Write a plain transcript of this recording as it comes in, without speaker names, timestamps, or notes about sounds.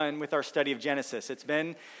And with our study of Genesis. It's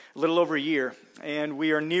been a little over a year, and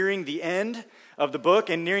we are nearing the end of the book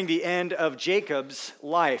and nearing the end of Jacob's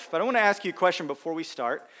life. But I want to ask you a question before we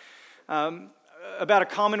start about a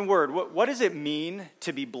common word. What does it mean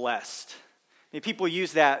to be blessed? I mean, people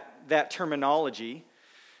use that terminology.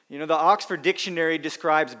 You know, the Oxford Dictionary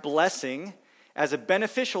describes blessing as a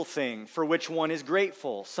beneficial thing for which one is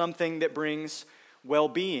grateful, something that brings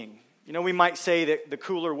well-being. You know, we might say that the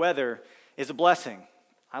cooler weather is a blessing.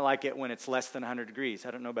 I like it when it's less than 100 degrees.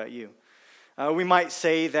 I don't know about you. We might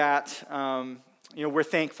say that, we're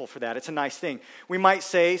thankful for that. It's a nice thing. We might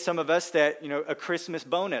say, some of us, that, a Christmas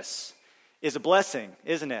bonus is a blessing,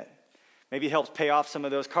 isn't it? Maybe it helps pay off some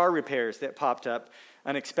of those car repairs that popped up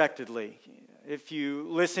unexpectedly. If you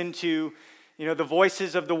listen to, the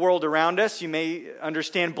voices of the world around us, you may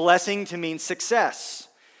understand blessing to mean success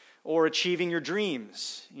or achieving your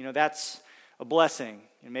dreams. That's a blessing.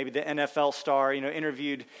 And maybe the NFL star,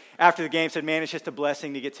 interviewed after the game said, man, it's just a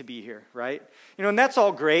blessing to get to be here, right? And that's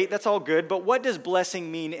all great, that's all good, but what does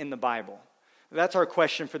blessing mean in the Bible? That's our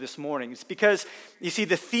question for this morning. It's because, you see,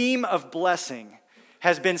 the theme of blessing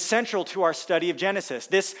has been central to our study of Genesis.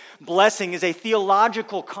 This blessing is a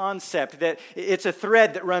theological concept, that it's a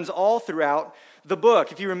thread that runs all throughout the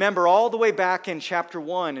book. If you remember, all the way back in chapter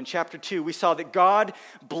 1 and chapter 2, we saw that God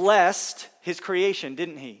blessed his creation,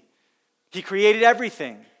 didn't he? He created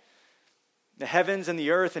everything, the heavens and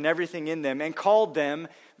the earth and everything in them, and called them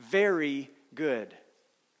very good.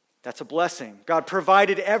 That's a blessing. God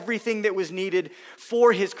provided everything that was needed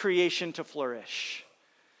for his creation to flourish.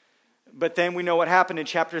 But then we know what happened in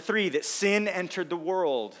chapter 3, that sin entered the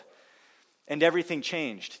world, and everything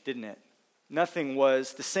changed, didn't it? Nothing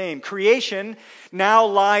was the same. Creation now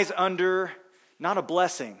lies under not a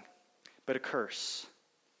blessing, but a curse.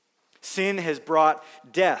 Sin has brought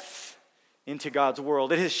death into God's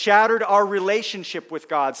world. It has shattered our relationship with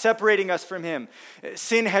God, separating us from him.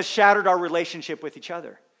 Sin has shattered our relationship with each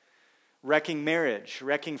other, wrecking marriage,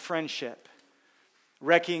 wrecking friendship,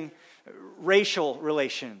 wrecking racial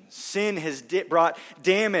relations. Sin has brought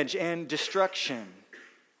damage and destruction.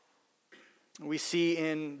 We see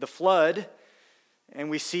in the flood, and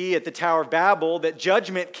we see at the Tower of Babel, that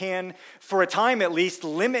judgment can, for a time at least,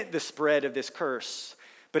 limit the spread of this curse,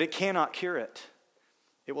 but it cannot cure it.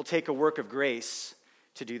 It will take a work of grace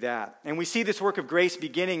to do that. And we see this work of grace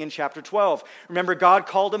beginning in chapter 12. Remember, God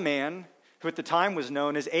called a man who at the time was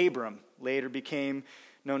known as Abram, later became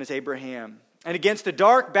known as Abraham. And against the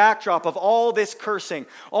dark backdrop of all this cursing,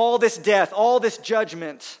 all this death, all this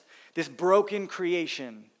judgment, this broken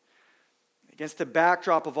creation, against the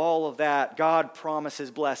backdrop of all of that, God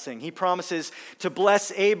promises blessing. He promises to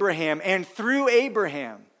bless Abraham, and through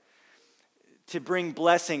Abraham, to bring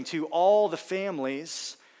blessing to all the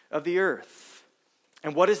families of the earth.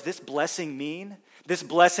 And what does this blessing mean? This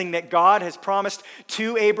blessing that God has promised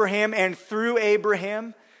to Abraham and through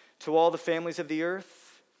Abraham to all the families of the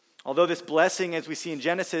earth. Although this blessing, as we see in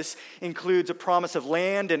Genesis, includes a promise of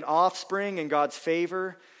land and offspring and God's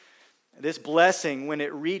favor, this blessing, when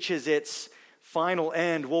it reaches its final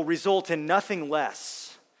end, will result in nothing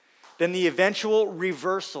less than the eventual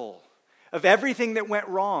reversal of everything that went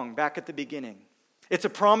wrong back at the beginning. It's a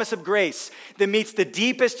promise of grace that meets the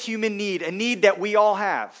deepest human need, a need that we all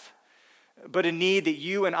have, but a need that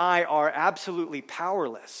you and I are absolutely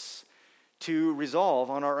powerless to resolve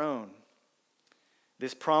on our own.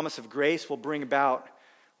 This promise of grace will bring about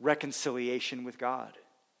reconciliation with God,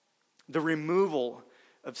 the removal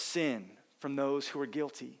of sin from those who are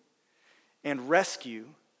guilty, and rescue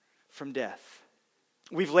from death.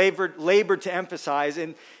 We've labored to emphasize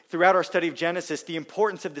throughout our study of Genesis the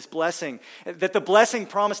importance of this blessing, that the blessing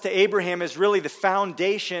promised to Abraham is really the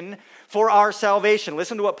foundation for our salvation.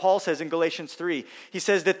 Listen to what Paul says in Galatians 3. He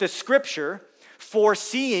says that the scripture,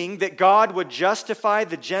 foreseeing that God would justify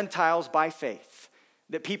the Gentiles by faith,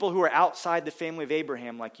 that people who are outside the family of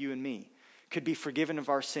Abraham, like you and me, could be forgiven of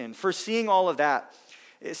our sin. Foreseeing all of that,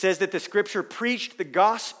 it says that the scripture preached the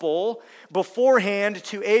gospel beforehand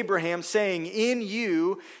to Abraham, saying, in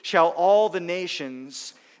you shall all the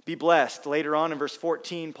nations be blessed. Later on in verse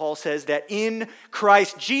 14, Paul says that in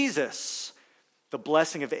Christ Jesus, the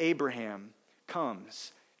blessing of Abraham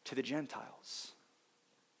comes to the Gentiles.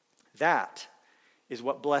 That is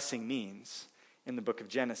what blessing means in the book of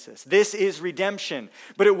Genesis. This is redemption,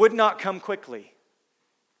 but it would not come quickly,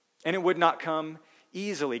 and it would not come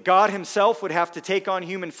easily. God himself would have to take on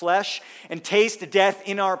human flesh and taste death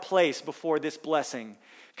in our place before this blessing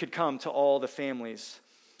could come to all the families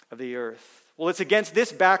of the earth. Well, it's against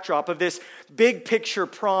this backdrop of this big picture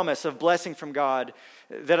promise of blessing from God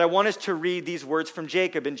that I want us to read these words from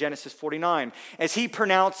Jacob in Genesis 49 as he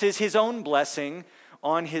pronounces his own blessing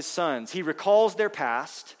on his sons. He recalls their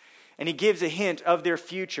past, and he gives a hint of their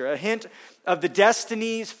future, a hint of the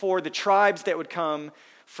destinies for the tribes that would come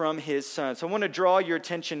from his sons. So I want to draw your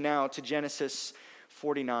attention now to Genesis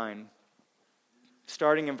 49,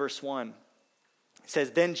 starting in verse 1. It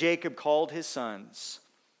says, "Then Jacob called his sons,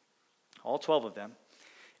 all 12 of them,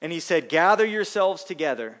 and he said, 'Gather yourselves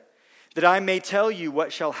together, that I may tell you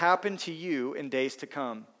what shall happen to you in days to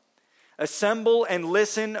come. Assemble and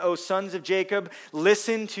listen, O sons of Jacob.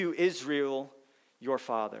 Listen to Israel, your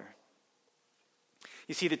father.'"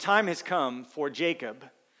 You see, the time has come for Jacob,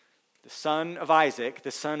 the son of Isaac,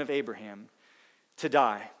 the son of Abraham, to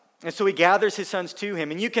die. And so he gathers his sons to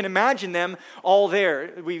him. And you can imagine them all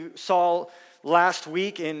there. We saw last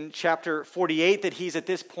week in chapter 48 that he's at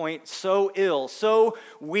this point so ill, so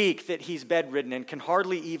weak that he's bedridden and can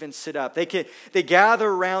hardly even sit up. They gather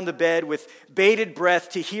around the bed with bated breath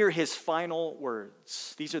to hear his final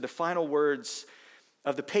words. These are the final words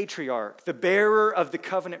of the patriarch, the bearer of the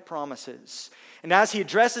covenant promises. And as he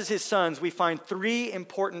addresses his sons, we find three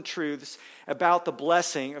important truths about the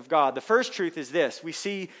blessing of God. The first truth is this. We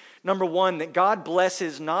see, number one, that God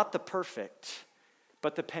blesses not the perfect,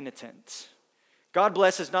 but the penitent. God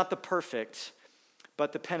blesses not the perfect,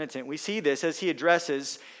 but the penitent. We see this as he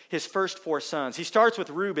addresses his first four sons. He starts with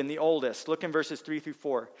Reuben, the oldest. Look in verses 3 through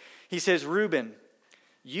 4. He says, "Reuben,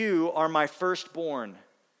 you are my firstborn,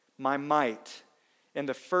 my might, and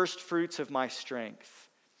the first fruits of my strength.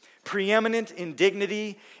 Preeminent in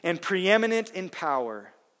dignity and preeminent in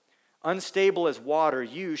power. Unstable as water,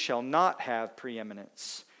 you shall not have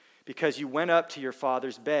preeminence, because you went up to your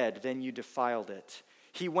father's bed, then you defiled it.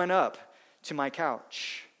 He went up to my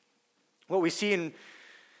couch." What we see in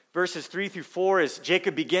verses 3 through 4 is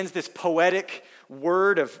Jacob begins this poetic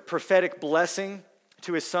word of prophetic blessing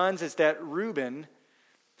to his sons, is that Reuben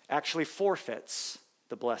actually forfeits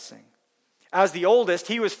the blessing. As the oldest,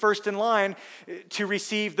 he was first in line to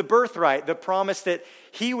receive the birthright, the promise that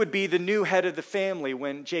he would be the new head of the family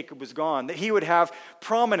when Jacob was gone, that he would have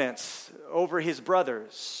prominence over his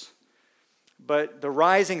brothers. But the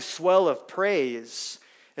rising swell of praise,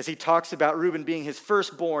 as he talks about Reuben being his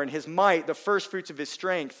firstborn, his might, the first fruits of his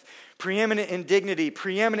strength, preeminent in dignity,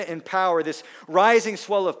 preeminent in power, this rising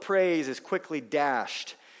swell of praise is quickly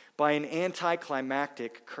dashed by an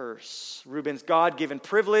anticlimactic curse. Reuben's God-given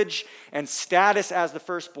privilege and status as the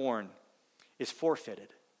firstborn is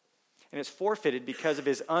forfeited. And it's forfeited because of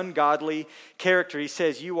his ungodly character. He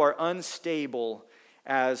says, "You are unstable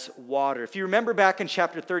as water." If you remember back in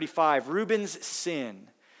chapter 35, Reuben's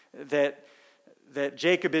sin that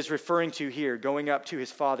Jacob is referring to here, going up to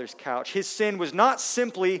his father's couch, his sin was not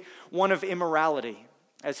simply one of immorality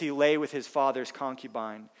as he lay with his father's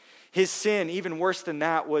concubine. His sin, even worse than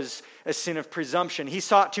that, was a sin of presumption. He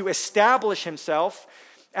sought to establish himself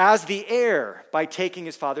as the heir by taking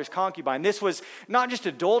his father's concubine. This was not just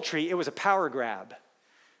adultery, it was a power grab,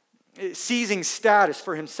 seizing status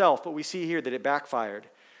for himself, but we see here that it backfired.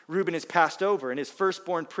 Reuben is passed over, and his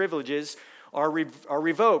firstborn privileges are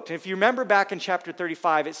revoked. And if you remember back in chapter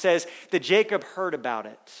 35, it says that Jacob heard about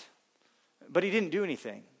it, but he didn't do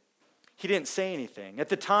anything. He didn't say anything. At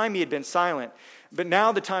the time, he had been silent, but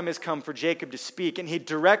now the time has come for Jacob to speak, and he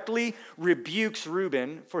directly rebukes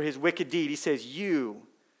Reuben for his wicked deed. He says, "You,"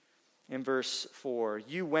 in verse 4,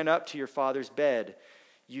 "you went up to your father's bed.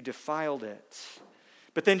 You defiled it."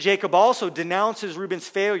 But then Jacob also denounces Reuben's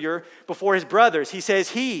failure before his brothers. He says,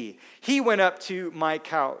 he went up to my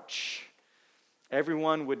couch.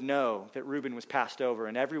 Everyone would know that Reuben was passed over,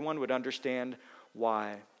 and everyone would understand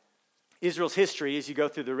why. Israel's history, as you go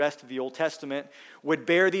through the rest of the Old Testament, would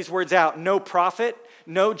bear these words out. No prophet,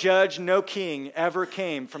 no judge, no king ever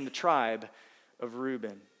came from the tribe of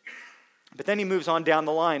Reuben. But then he moves on down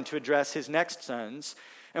the line to address his next sons.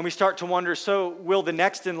 And we start to wonder, so will the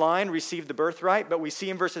next in line receive the birthright? But we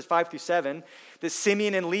see in verses 5 through 7 that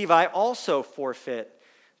Simeon and Levi also forfeit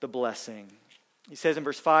the blessing. He says in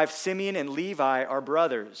verse 5, "Simeon and Levi are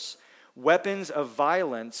brothers. Weapons of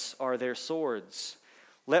violence are their swords.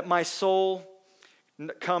 Let my soul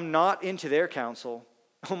come not into their counsel.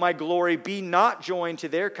 O my glory, be not joined to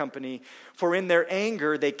their company, for in their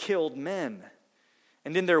anger they killed men.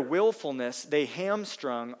 And in their willfulness they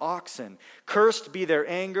hamstrung oxen. Cursed be their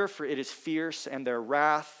anger, for it is fierce, and their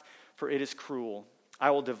wrath, for it is cruel.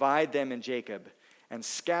 I will divide them in Jacob and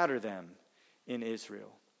scatter them in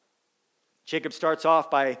Israel." Jacob starts off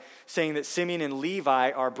by saying that Simeon and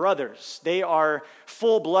Levi are brothers. They are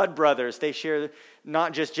full-blood brothers. They share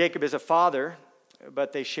not just Jacob as a father,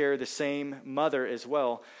 but they share the same mother as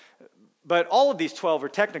well. But all of these 12 are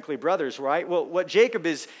technically brothers, right? Well, what Jacob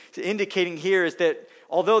is indicating here is that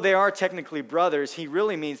although they are technically brothers, he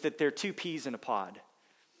really means that they're two peas in a pod.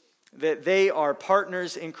 that they are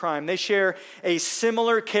partners in crime. They share a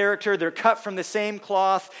similar character. They're cut from the same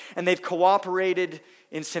cloth, and they've cooperated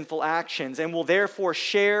in sinful actions and will therefore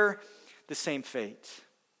share the same fate.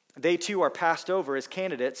 They too are passed over as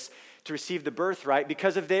candidates to receive the birthright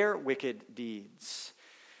because of their wicked deeds.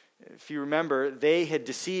 If you remember, they had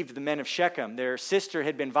deceived the men of Shechem. Their sister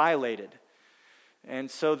had been violated.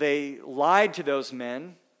 And so they lied to those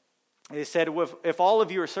men. They said, if all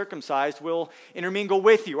of you are circumcised, we'll intermingle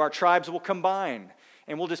with you. Our tribes will combine,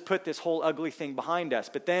 and we'll just put this whole ugly thing behind us.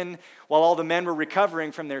 But then, while all the men were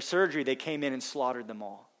recovering from their surgery, they came in and slaughtered them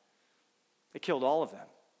all. They killed all of them.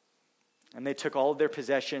 And they took all of their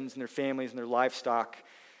possessions and their families and their livestock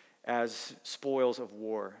as spoils of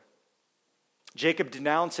war. Jacob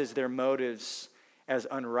denounces their motives as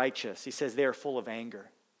unrighteous. He says they are full of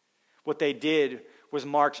anger. What they did was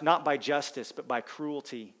marked not by justice, but by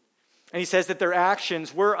cruelty. And he says that their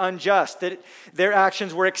actions were unjust, that their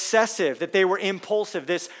actions were excessive, that they were impulsive.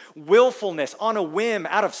 This willfulness, on a whim,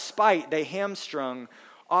 out of spite, they hamstrung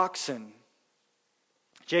oxen.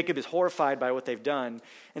 Jacob is horrified by what they've done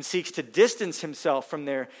and seeks to distance himself from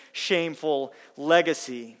their shameful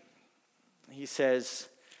legacy. He says,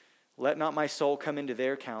 "Let not my soul come into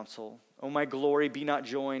their counsel. O my glory, be not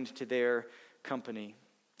joined to their company."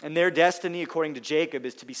 And their destiny, according to Jacob,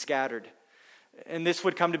 is to be scattered. And this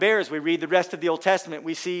would come to bear as we read the rest of the Old Testament.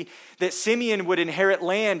 We see that Simeon would inherit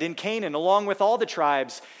land in Canaan along with all the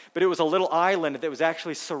tribes, but it was a little island that was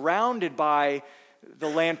actually surrounded by the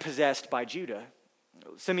land possessed by Judah.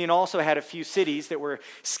 Simeon also had a few cities that were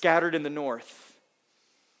scattered in the north.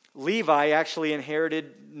 Levi actually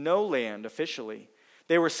inherited no land officially.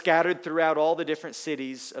 They were scattered throughout all the different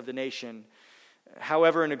cities of the nation.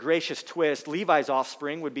 However, in a gracious twist, Levi's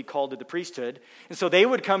offspring would be called to the priesthood. And so they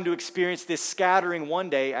would come to experience this scattering one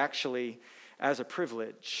day actually as a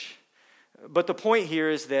privilege. But the point here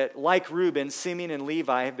is that like Reuben, Simeon and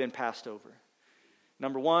Levi have been passed over.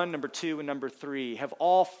 Number 1, number 2, and number 3 have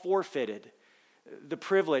all forfeited the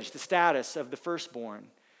privilege, the status of the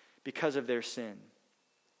firstborn because of their sin.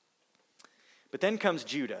 But then comes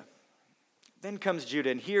Judah.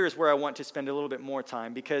 And here is where I want to spend a little bit more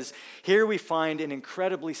time, because here we find an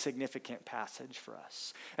incredibly significant passage for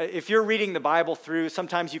us. If you're reading the Bible through,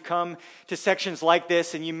 sometimes you come to sections like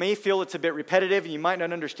this and you may feel it's a bit repetitive and you might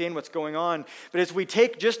not understand what's going on. But as we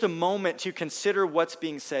take just a moment to consider what's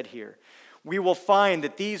being said here, we will find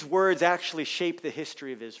that these words actually shape the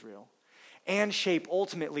history of Israel and shape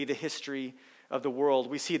ultimately the history of the world.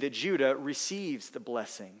 We see that Judah receives the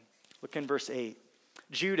blessing. Look in verse 8.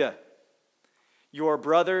 Judah, your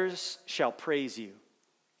brothers shall praise you.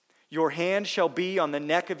 Your hand shall be on the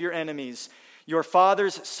neck of your enemies. Your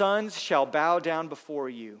father's sons shall bow down before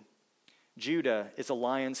you. Judah is a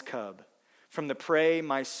lion's cub. From the prey,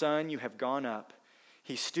 my son, you have gone up.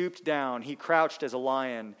 He stooped down. He crouched as a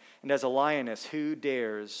lion, and as a lioness, who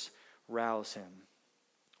dares rouse him?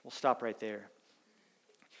 We'll stop right there.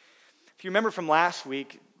 If you remember from last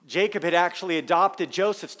week, Jacob had actually adopted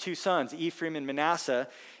Joseph's 2 sons, Ephraim and Manasseh,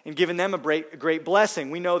 and given them a great blessing.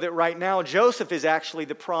 We know that right now Joseph is actually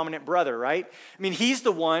the prominent brother, right? I mean, he's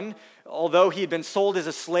the one, although he had been sold as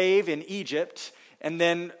a slave in Egypt and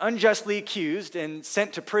then unjustly accused and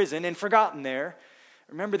sent to prison and forgotten there.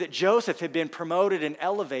 Remember that Joseph had been promoted and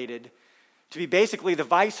elevated to be basically the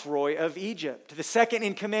viceroy of Egypt, the second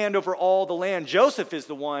in command over all the land. Joseph is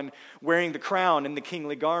the one wearing the crown and the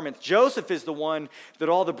kingly garments. Joseph is the one that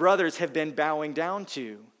all the brothers have been bowing down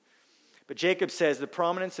to. But Jacob says the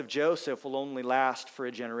prominence of Joseph will only last for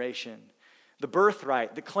a generation. The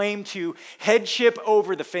birthright, the claim to headship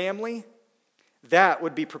over the family, that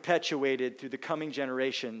would be perpetuated through the coming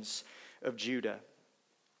generations of Judah.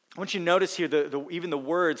 I want you to notice here even the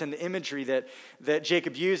words and the imagery that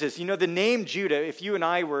Jacob uses. You know, the name Judah, if you and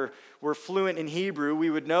I were fluent in Hebrew, we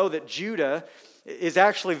would know that Judah is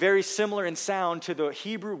actually very similar in sound to the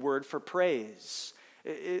Hebrew word for praise.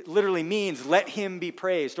 It literally means, let him be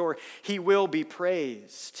praised, or he will be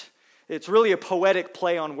praised. It's really a poetic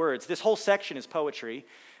play on words. This whole section is poetry,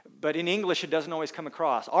 but in English it doesn't always come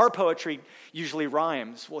across. Our poetry usually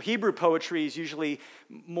rhymes. Well, Hebrew poetry is usually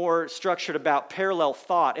more structured about parallel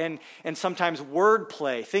thought and sometimes word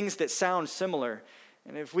play, things that sound similar.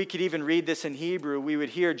 And if we could even read this in Hebrew, we would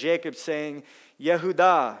hear Jacob saying,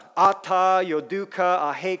 Yehuda, Ata,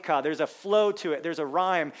 Yoduka, Aheka. There's a flow to it. There's a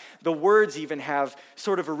rhyme. The words even have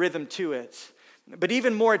sort of a rhythm to it. But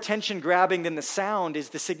even more attention-grabbing than the sound is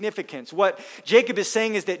the significance. What Jacob is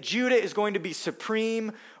saying is that Judah is going to be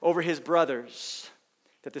supreme over his brothers,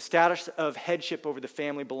 that the status of headship over the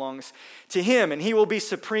family belongs to him, and he will be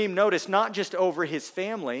supreme, notice, not just over his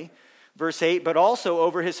family, Verse 8, but also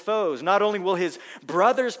over his foes. Not only will his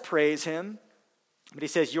brothers praise him, but he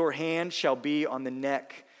says, your hand shall be on the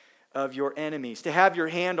neck of your enemies. To have your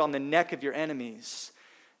hand on the neck of your enemies,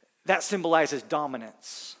 that symbolizes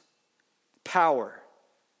dominance, power.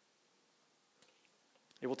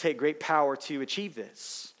 It will take great power to achieve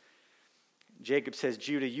this. Jacob says,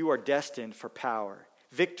 Judah, you are destined for power,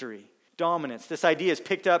 victory, dominance. This idea is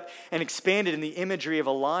picked up and expanded in the imagery of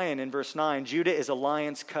a lion in verse 9. Judah is a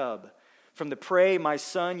lion's cub. From the prey, my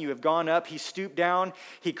son, you have gone up. He stooped down.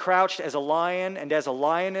 He crouched as a lion and as a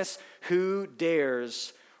lioness. Who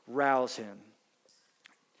dares rouse him?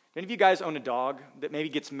 Any of you guys own a dog that maybe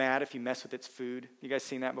gets mad if you mess with its food? You guys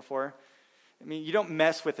seen that before? I mean, you don't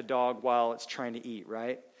mess with a dog while it's trying to eat,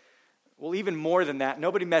 right? Well, even more than that,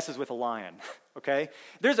 nobody messes with a lion, okay?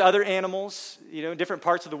 There's other animals, in different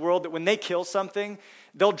parts of the world that when they kill something,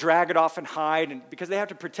 they'll drag it off and hide because they have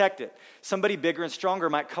to protect it. Somebody bigger and stronger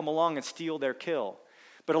might come along and steal their kill.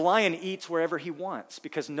 But a lion eats wherever he wants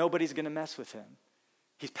because nobody's going to mess with him.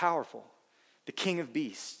 He's powerful, the king of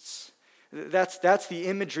beasts. That's the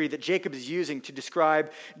imagery that Jacob is using to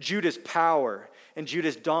describe Judah's power and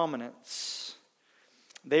Judah's dominance.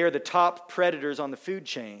 They are the top predators on the food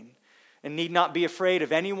chain and need not be afraid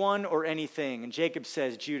of anyone or anything. And Jacob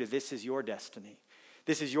says, Judah, this is your destiny.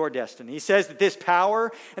 This is your destiny. He says that this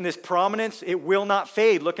power and this prominence, it will not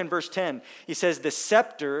fade. Look in verse 10. He says, the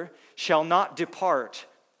scepter shall not depart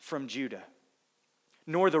from Judah,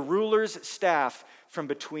 nor the ruler's staff from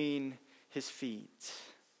between his feet.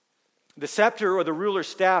 The scepter or the ruler's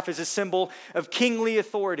staff is a symbol of kingly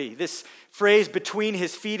authority. This phrase, between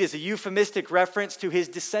his feet, is a euphemistic reference to his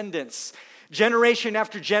descendants. Generation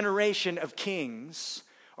after generation of kings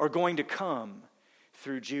are going to come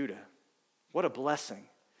through Judah. What a blessing.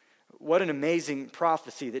 What an amazing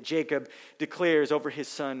prophecy that Jacob declares over his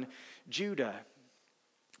son Judah.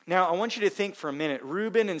 Now, I want you to think for a minute.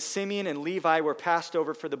 Reuben and Simeon and Levi were passed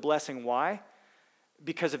over for the blessing. Why?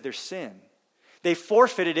 Because of their sin. They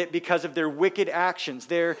forfeited it because of their wicked actions,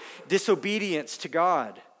 their disobedience to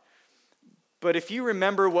God. But if you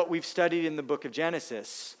remember what we've studied in the book of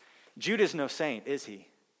Genesis, Judah's no saint, is he?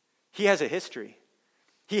 He has a history.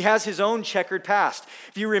 He has his own checkered past.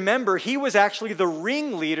 If you remember, he was actually the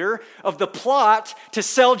ringleader of the plot to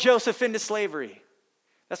sell Joseph into slavery.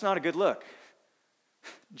 That's not a good look.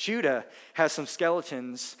 Judah has some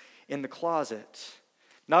skeletons in the closet.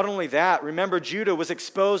 Not only that, remember Judah was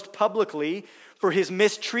exposed publicly for his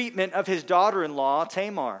mistreatment of his daughter-in-law,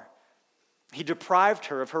 Tamar. He deprived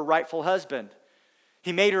her of her rightful husband.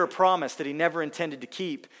 He made her a promise that he never intended to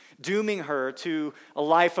keep, dooming her to a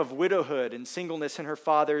life of widowhood and singleness in her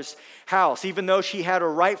father's house, even though she had a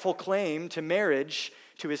rightful claim to marriage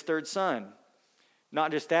to his third son. Not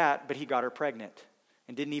just that, but he got her pregnant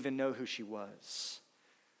and didn't even know who she was.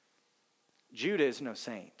 Judah is no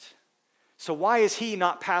saint. So why is he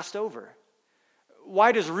not passed over?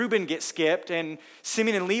 Why does Reuben get skipped and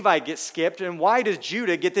Simeon and Levi get skipped? And why does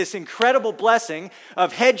Judah get this incredible blessing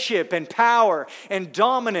of headship and power and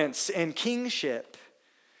dominance and kingship?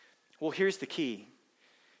 Well, here's the key.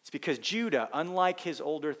 It's because Judah, unlike his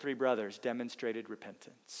older three brothers, demonstrated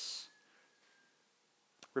repentance.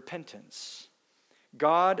 Repentance.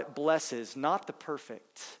 God blesses not the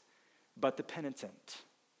perfect, but the penitent.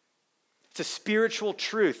 It's a spiritual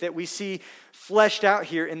truth that we see fleshed out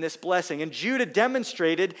here in this blessing. And Judah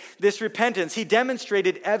demonstrated this repentance. He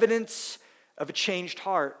demonstrated evidence of a changed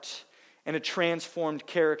heart and a transformed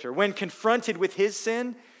character. When confronted with his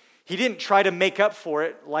sin, he didn't try to make up for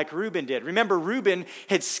it like Reuben did. Remember, Reuben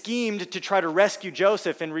had schemed to try to rescue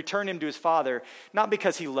Joseph and return him to his father, not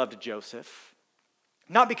because he loved Joseph,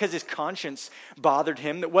 not because his conscience bothered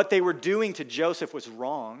him, that what they were doing to Joseph was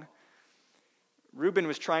wrong. Reuben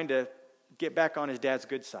was trying to get back on his dad's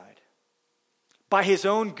good side. By his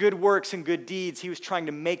own good works and good deeds, he was trying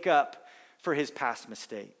to make up for his past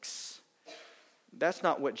mistakes. That's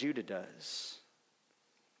not what Judah does.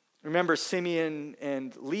 Remember Simeon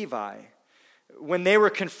and Levi. When they were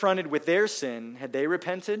confronted with their sin, had they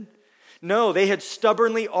repented? No, they had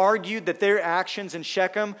stubbornly argued that their actions in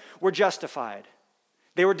Shechem were justified.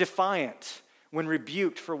 They were defiant when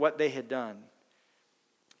rebuked for what they had done.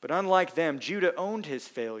 But unlike them, Judah owned his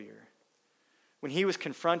failure. When he was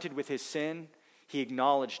confronted with his sin, he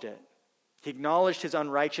acknowledged it. He acknowledged his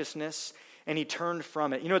unrighteousness, and he turned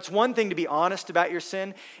from it. It's one thing to be honest about your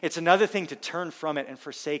sin. It's another thing to turn from it and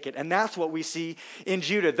forsake it. And that's what we see in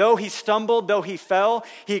Judah. Though he stumbled, though he fell,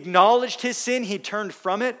 he acknowledged his sin, he turned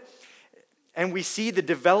from it. And we see the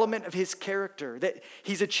development of his character, that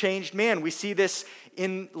he's a changed man. We see this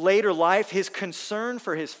in later life, his concern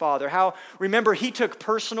for his father. How, remember, he took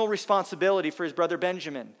personal responsibility for his brother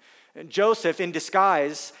Benjamin. Joseph, in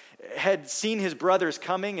disguise, had seen his brothers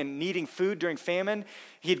coming and needing food during famine.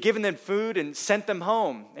 He had given them food and sent them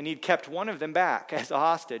home, and he'd kept one of them back as a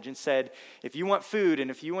hostage and said, if you want food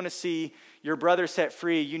and if you want to see your brother set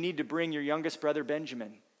free, you need to bring your youngest brother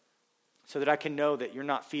Benjamin so that I can know that you're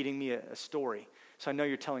not feeding me a story, so I know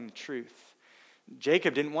you're telling the truth.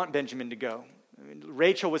 Jacob didn't want Benjamin to go.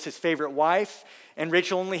 Rachel was his favorite wife, and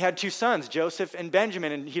Rachel only had 2 sons, Joseph and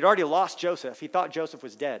Benjamin, and he'd already lost Joseph. He thought Joseph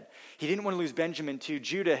was dead. He didn't want to lose Benjamin too.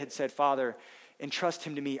 Judah had said, Father, entrust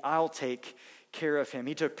him to me. I'll take care of him.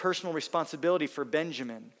 He took personal responsibility for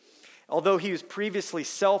Benjamin. Although he was previously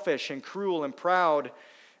selfish and cruel and proud,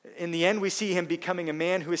 in the end we see him becoming a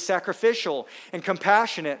man who is sacrificial and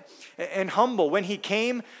compassionate and humble. When he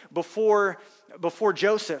came before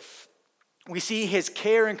Joseph, we see his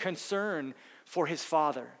care and concern for his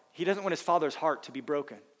father. He doesn't want his father's heart to be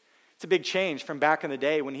broken. It's a big change from back in the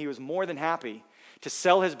day when he was more than happy to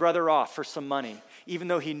sell his brother off for some money, even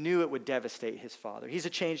though he knew it would devastate his father. He's a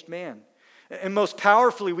changed man. And most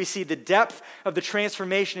powerfully, we see the depth of the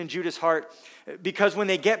transformation in Judah's heart, because when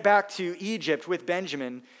they get back to Egypt with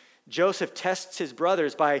Benjamin, Joseph tests his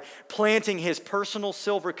brothers by planting his personal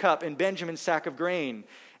silver cup in Benjamin's sack of grain.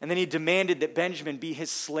 And then he demanded that Benjamin be his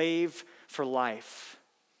slave for life.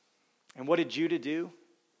 And what did Judah do?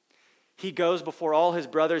 He goes before all his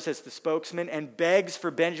brothers as the spokesman and begs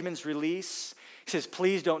for Benjamin's release. He says,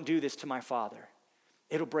 please don't do this to my father.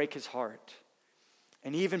 It'll break his heart.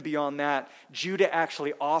 And even beyond that, Judah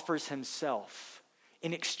actually offers himself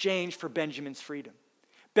in exchange for Benjamin's freedom.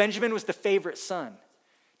 Benjamin was the favorite son,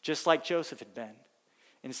 just like Joseph had been.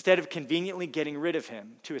 Instead of conveniently getting rid of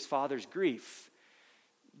him to his father's grief,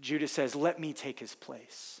 Judah says, let me take his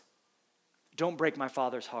place. Don't break my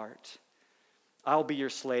father's heart. I'll be your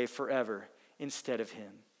slave forever instead of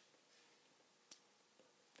him.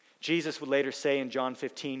 Jesus would later say in John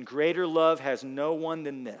 15, greater love has no one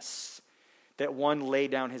than this, that one lay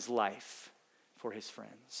down his life for his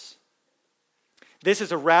friends. This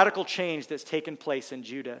is a radical change that's taken place in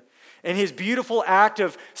Judah. And his beautiful act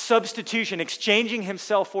of substitution, exchanging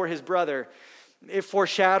himself for his brother, it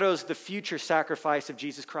foreshadows the future sacrifice of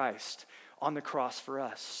Jesus Christ on the cross for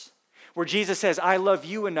us, where Jesus says, I love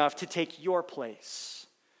you enough to take your place,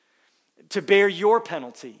 to bear your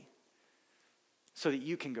penalty so that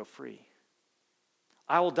you can go free.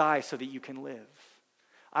 I will die so that you can live.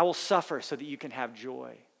 I will suffer so that you can have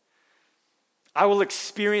joy. I will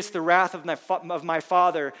experience the wrath of my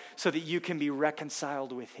Father so that you can be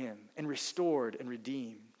reconciled with him and restored and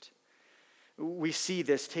redeemed. We see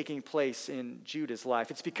this taking place in Judah's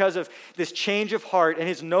life. It's because of this change of heart and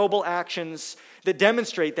his noble actions that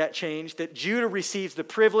demonstrate that change that Judah receives the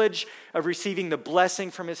privilege of receiving the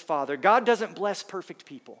blessing from his father. God doesn't bless perfect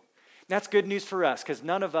people. That's good news for us because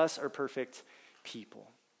none of us are perfect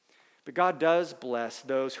people. But God does bless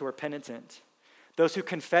those who are penitent, those who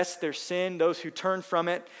confess their sin, those who turn from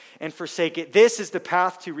it and forsake it. This is the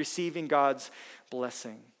path to receiving God's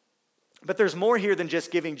blessing. But there's more here than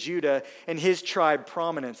just giving Judah and his tribe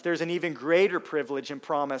prominence. There's an even greater privilege and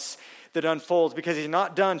promise that unfolds because he's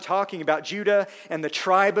not done talking about Judah and the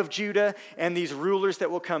tribe of Judah and these rulers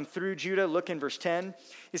that will come through Judah. Look in verse 10.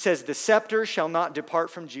 He says, the scepter shall not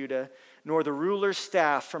depart from Judah, nor the ruler's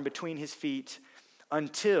staff from between his feet,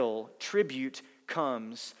 until tribute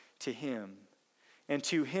comes to him. And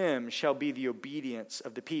to him shall be the obedience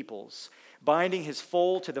of the peoples, binding his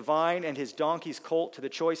foal to the vine and his donkey's colt to the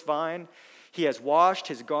choice vine. He has washed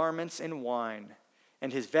his garments in wine,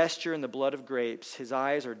 and his vesture in the blood of grapes. His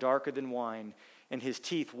eyes are darker than wine, and his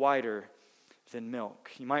teeth whiter than milk.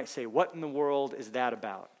 You might say, what in the world is that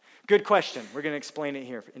about? Good question. We're going to explain it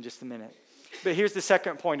here in just a minute. But here's the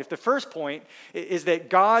second point. If the first point is that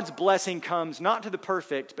God's blessing comes not to the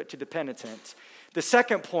perfect, but to the penitent, the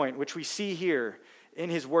second point, which we see here in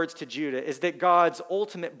his words to Judah, is that God's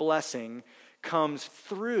ultimate blessing comes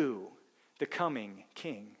through the coming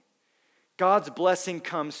king. God's blessing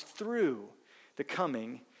comes through the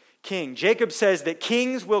coming king. Jacob says that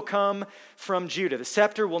kings will come from Judah. The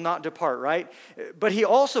scepter will not depart, right? But he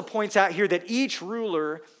also points out here that each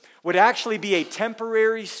ruler would actually be a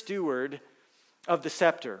temporary steward of the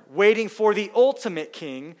scepter, waiting for the ultimate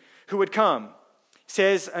king who would come. He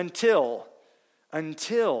says until,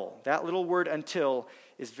 that little word until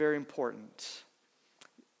is very important.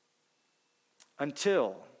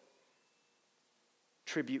 Until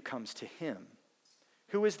tribute comes to him.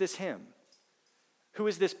 Who is this him? Who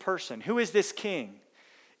is this person? Who is this king?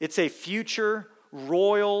 It's a future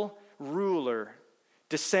royal ruler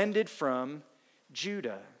descended from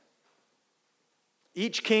Judah.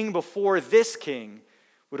 Each king before this king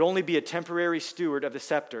would only be a temporary steward of the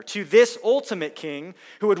scepter. To this ultimate king,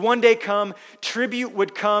 who would one day come, tribute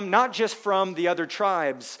would come not just from the other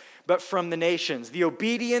tribes, but from the nations, the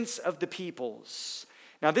obedience of the peoples.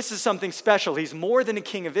 Now, this is something special. He's more than a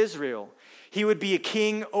king of Israel. He would be a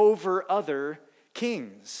king over other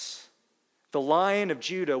kings. The Lion of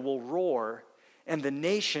Judah will roar, and the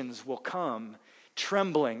nations will come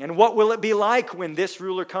trembling. And what will it be like when this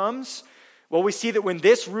ruler comes? Well, we see that when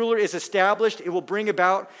this ruler is established, it will bring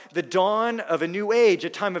about the dawn of a new age, a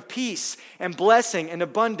time of peace and blessing and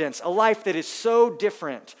abundance, a life that is so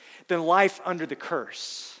different than life under the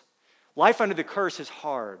curse. Life under the curse is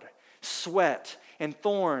hard. Sweat and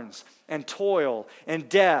thorns and toil and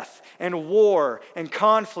death and war and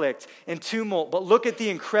conflict and tumult. But look at the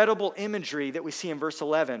incredible imagery that we see in verse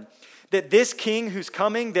 11. That this king who's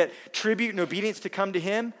coming, that tribute and obedience to come to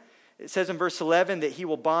him, it says in verse 11 that he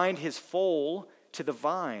will bind his foal to the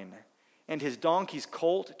vine and his donkey's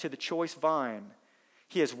colt to the choice vine.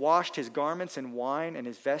 He has washed his garments in wine and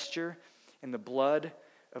his vesture in the blood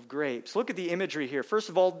of grapes. Look at the imagery here. First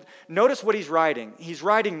of all, notice what he's riding. He's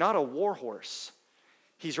riding not a war horse.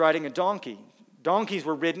 He's riding a donkey. Donkeys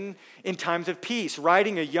were ridden in times of peace.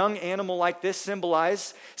 Riding a young animal like this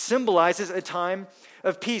symbolizes a time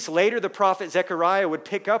of peace. Later, the prophet Zechariah would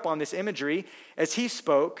pick up on this imagery as he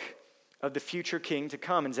spoke of the future king to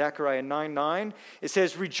come. In Zechariah 9:9, it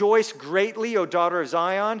says, "Rejoice greatly, O daughter of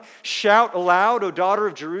Zion. Shout aloud, O daughter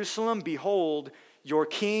of Jerusalem. Behold, your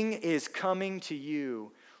king is coming to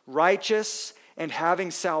you. Righteous and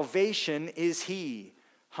having salvation is he,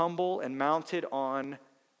 humble and mounted on"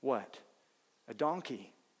 what? A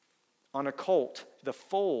donkey. On a colt, the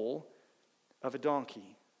foal of a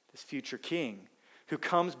donkey. This future king who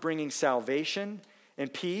comes bringing salvation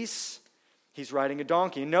and peace. He's riding a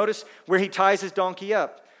donkey. And notice where he ties his donkey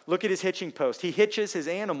up. Look at his hitching post. He hitches his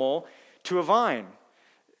animal to a vine.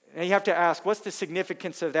 And you have to ask, what's the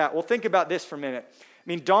significance of that? Well, think about this for a minute. I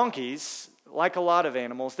mean, donkeys, like a lot of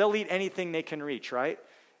animals, they'll eat anything they can reach, right?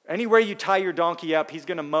 Anywhere you tie your donkey up, he's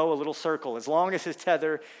going to mow a little circle as long as his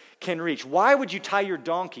tether can reach. Why would you tie your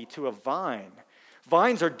donkey to a vine?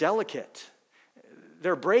 Vines are delicate.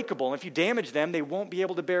 They're breakable. If you damage them, they won't be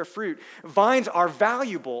able to bear fruit. Vines are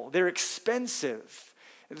valuable. They're expensive.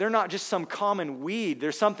 They're not just some common weed.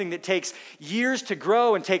 They're something that takes years to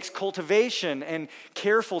grow and takes cultivation and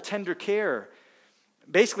careful, tender care.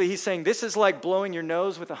 Basically, he's saying this is like blowing your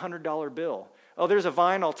nose with a $100 bill. Oh, there's a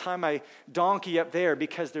vine, I'll tie my donkey up there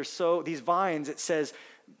because these vines, it says,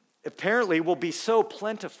 apparently will be so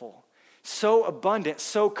plentiful, so abundant,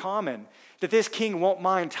 so common, that this king won't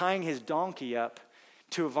mind tying his donkey up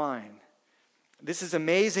to a vine. This is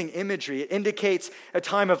amazing imagery. It indicates a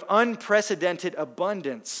time of unprecedented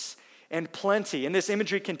abundance and plenty. And this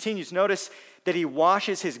imagery continues. Notice that he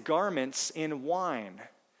washes his garments in wine.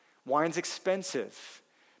 Wine's expensive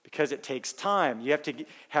because it takes time. You have to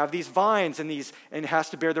have these vines and it has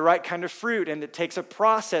to bear the right kind of fruit, and it takes a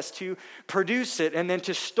process to produce it and then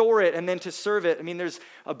to store it and then to serve it. I mean, there's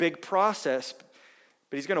a big process,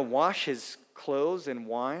 but he's going to wash his clothes in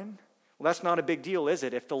wine. Well, that's not a big deal, is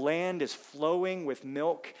it? If the land is flowing with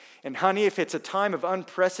milk and honey, if it's a time of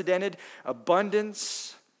unprecedented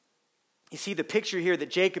abundance. You see, the picture here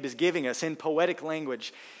that Jacob is giving us in poetic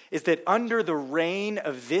language is that under the reign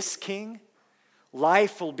of this king,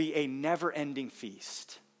 life will be a never-ending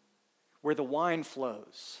feast where the wine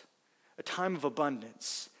flows, a time of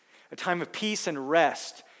abundance, a time of peace and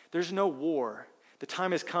rest. There's no war. The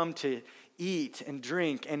time has come to eat and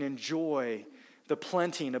drink and enjoy the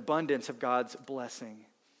plenty and abundance of God's blessing.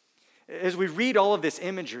 As we read all of this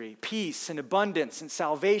imagery, peace and abundance and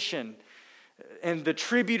salvation and the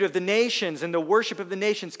tribute of the nations and the worship of the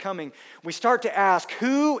nations coming, we start to ask,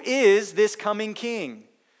 who is this coming king?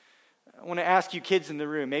 I want to ask you kids in the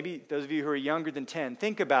room, maybe those of you who are younger than 10,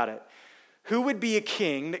 think about it. Who would be a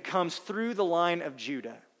king that comes through the line of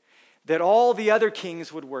Judah that all the other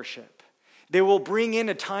kings would worship? They will bring in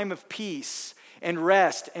a time of peace and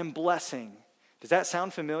rest and blessing. Does that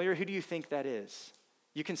sound familiar? Who do you think that is?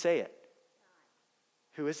 You can say it.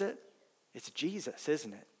 Who is it? It's Jesus,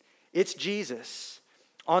 isn't it? It's Jesus.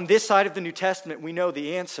 On this side of the New Testament, we know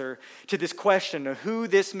the answer to this question of who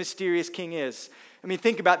this mysterious king is. I mean,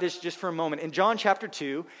 think about this just for a moment. In John chapter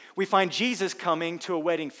 2, we find Jesus coming to a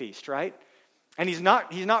wedding feast, right? And he's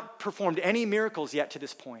not performed any miracles yet to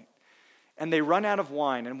this point. And they run out of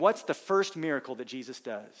wine. And what's the first miracle that Jesus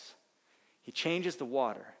does? He changes the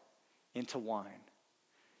water into wine,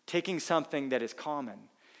 taking something that is common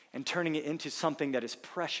and turning it into something that is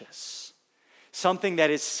precious, something that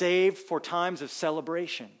is saved for times of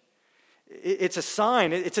celebration. It's a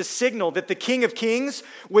sign, it's a signal that the King of Kings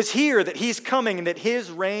was here, that he's coming, and that his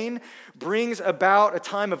reign brings about a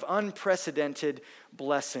time of unprecedented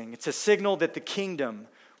blessing. It's a signal that the kingdom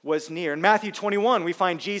was near. In Matthew 21, we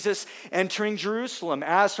find Jesus entering Jerusalem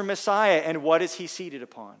as her Messiah, and what is he seated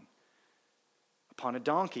upon? Upon a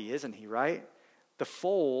donkey, isn't he, right? The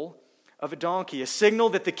foal of a donkey, a signal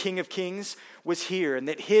that the King of Kings was here and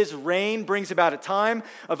that his reign brings about a time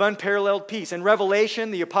of unparalleled peace. In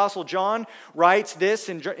Revelation, the Apostle John writes this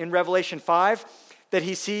in Revelation 5, that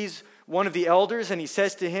he sees one of the elders and he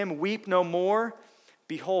says to him, "Weep no more.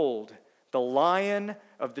 Behold, the Lion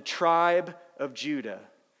of the tribe of Judah,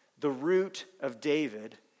 the Root of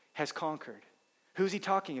David, has conquered." Who's he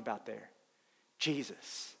talking about there?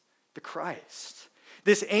 Jesus, the Christ.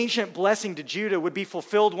 This ancient blessing to Judah would be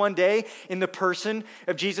fulfilled one day in the person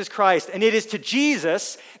of Jesus Christ. And it is to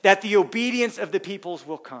Jesus that the obedience of the peoples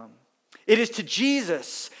will come. It is to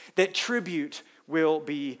Jesus that tribute will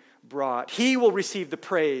be brought. He will receive the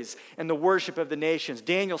praise and the worship of the nations.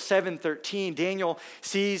 Daniel 7:13, Daniel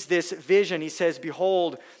sees this vision. He says,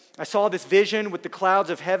 "Behold, I saw this vision with the clouds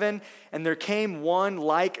of heaven, and there came one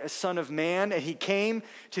like a son of man, and he came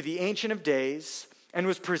to the Ancient of Days, and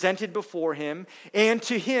was presented before him, and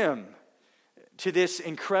to him," to this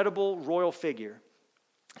incredible royal figure.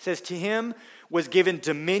 It says, "To him was given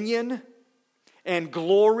dominion and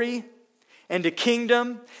glory and a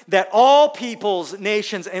kingdom that all peoples,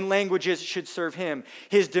 nations, and languages should serve him.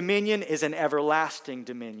 His dominion is an everlasting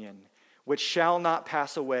dominion, which shall not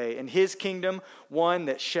pass away, and his kingdom one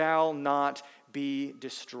that shall not be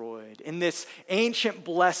destroyed." In this ancient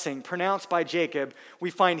blessing pronounced by Jacob, we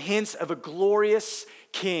find hints of a glorious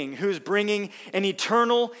king who's bringing an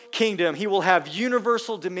eternal kingdom. He will have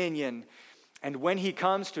universal dominion. And when he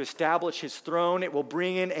comes to establish his throne, it will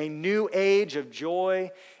bring in a new age of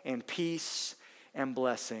joy and peace and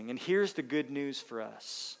blessing. And here's the good news for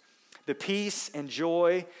us. The peace and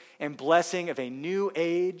joy and blessing of a new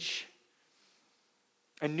age,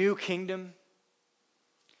 a new kingdom,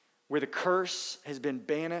 where the curse has been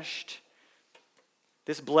banished.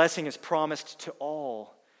 This blessing is promised to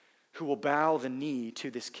all who will bow the knee to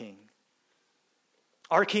this king.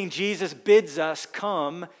 Our King Jesus bids us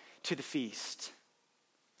come to the feast.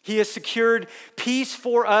 He has secured peace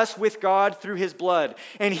for us with God through his blood.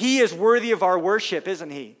 And he is worthy of our worship,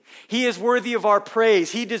 isn't he? He is worthy of our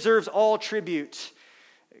praise. He deserves all tribute.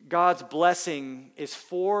 God's blessing is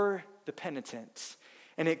for the penitent,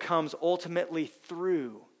 and it comes ultimately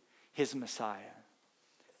through his Messiah.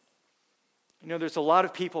 You know, there's a lot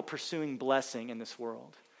of people pursuing blessing in this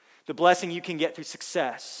world. The blessing you can get through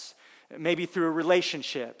success, maybe through a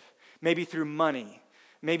relationship, maybe through money,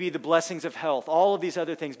 maybe the blessings of health, all of these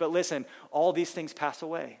other things. But listen, all these things pass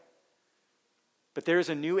away. But there is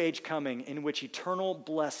a new age coming in which eternal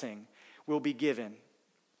blessing will be given.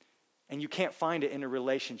 And you can't find it in a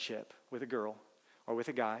relationship with a girl or with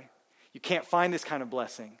a guy. You can't find this kind of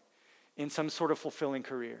blessing in some sort of fulfilling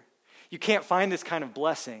career. You can't find this kind of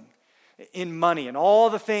blessing in money and all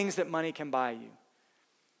the things that money can buy you.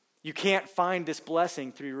 You can't find this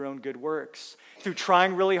blessing through your own good works, through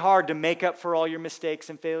trying really hard to make up for all your mistakes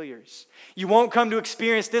and failures. You won't come to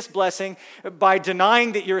experience this blessing by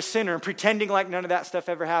denying that you're a sinner and pretending like none of that stuff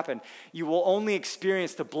ever happened. You will only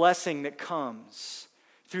experience the blessing that comes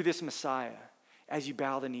through this Messiah as you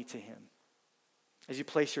bow the knee to him, as you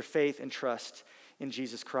place your faith and trust in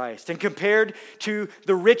Jesus Christ. And compared to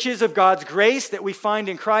the riches of God's grace that we find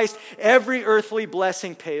in Christ, every earthly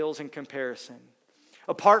blessing pales in comparison.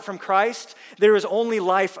 Apart from Christ, there is only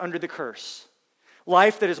life under the curse.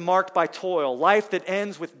 Life that is marked by toil. Life that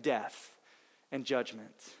ends with death and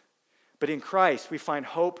judgment. But in Christ, we find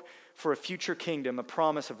hope for a future kingdom, a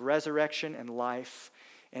promise of resurrection and life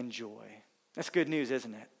and joy. That's good news,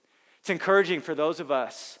 isn't it? It's encouraging for those of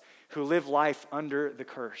us who live life under the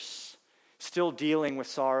curse, still dealing with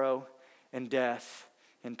sorrow and death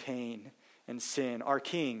and pain and sin. Our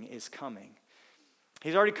King is coming.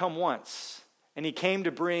 He's already come once. And he came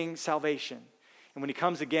to bring salvation. And when he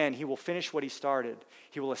comes again, he will finish what he started.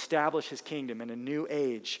 He will establish his kingdom, and a new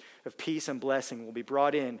age of peace and blessing will be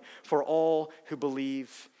brought in for all who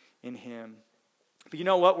believe in him. But you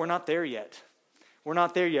know what? We're not there yet. We're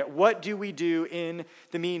not there yet. What do we do in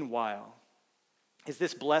the meanwhile? Is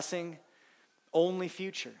this blessing only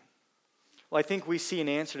future? Well, I think we see an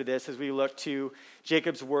answer to this as we look to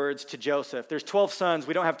Jacob's words to Joseph. There's 12 sons.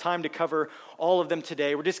 We don't have time to cover all of them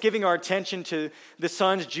today. We're just giving our attention to the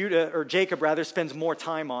sons Jacob spends more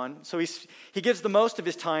time on. So he gives the most of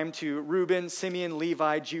his time to Reuben, Simeon,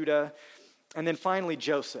 Levi, Judah, and then finally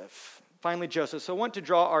Joseph. So I want to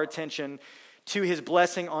draw our attention to his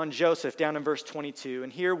blessing on Joseph down in verse 22.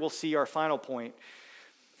 And here we'll see our final point.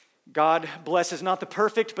 God blesses not the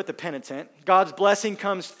perfect, but the penitent. God's blessing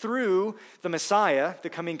comes through the Messiah, the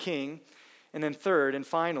coming king. And then third and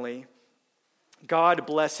finally, God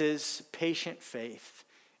blesses patient faith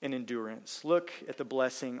and endurance. Look at the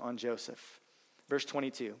blessing on Joseph. Verse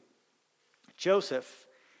 22. Joseph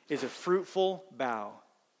is a fruitful bough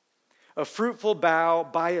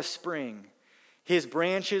by a spring. His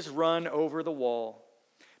branches run over the wall.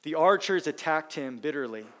 The archers attacked him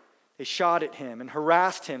bitterly. They shot at him and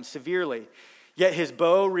harassed him severely. Yet his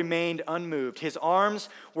bow remained unmoved. His arms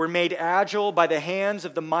were made agile by the hands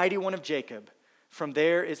of the mighty one of Jacob. From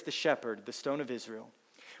there is the shepherd, the stone of Israel.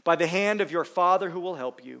 By the hand of your Father who will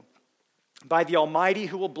help you. By the Almighty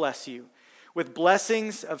who will bless you. With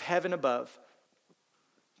blessings of heaven above.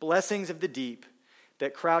 Blessings of the deep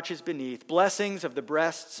that crouches beneath. Blessings of the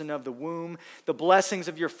breasts and of the womb. The blessings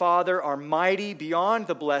of your Father are mighty beyond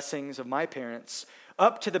the blessings of my parents.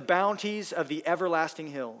 Up to the bounties of the everlasting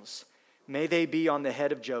hills. May they be on the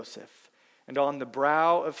head of Joseph and on the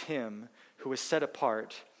brow of him who was set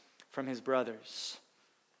apart from his brothers.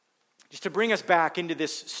 Just to bring us back into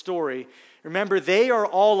this story, remember they are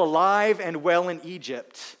all alive and well in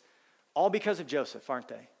Egypt, all because of Joseph, aren't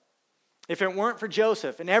they? If it weren't for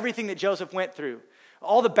Joseph and everything that Joseph went through,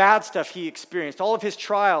 all the bad stuff he experienced, all of his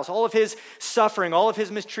trials, all of his suffering, all of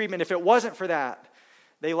his mistreatment, if it wasn't for that,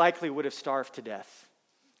 they likely would have starved to death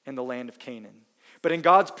in the land of Canaan. But in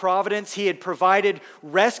God's providence, he had provided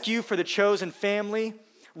rescue for the chosen family,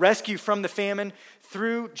 rescue from the famine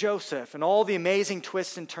through Joseph and all the amazing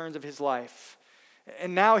twists and turns of his life.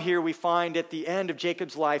 And now here we find at the end of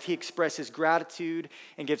Jacob's life, he expresses gratitude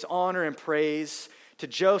and gives honor and praise to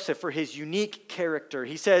Joseph for his unique character.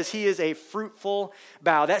 He says he is a fruitful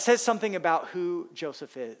bough. That says something about who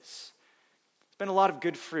Joseph is. There's been a lot of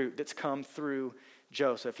good fruit that's come through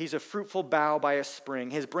Joseph. He's a fruitful bough by a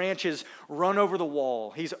spring. His branches run over the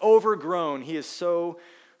wall. He's overgrown. He is so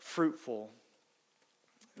fruitful.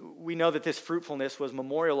 We know that this fruitfulness was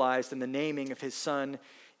memorialized in the naming of his son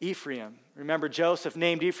Ephraim. Remember, Joseph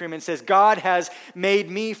named Ephraim and says, God has made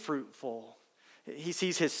me fruitful. He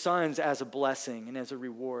sees his sons as a blessing and as a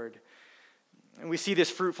reward. And we see this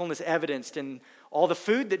fruitfulness evidenced in all the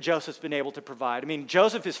food that Joseph's been able to provide. I mean,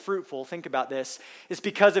 Joseph is fruitful, think about this. It's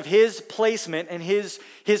because of his placement and his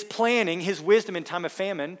planning, his wisdom in time of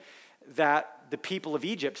famine, that the people of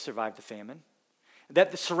Egypt survived the famine,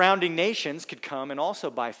 that the surrounding nations could come and also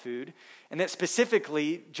buy food, and that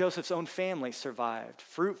specifically Joseph's own family survived.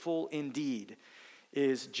 Fruitful indeed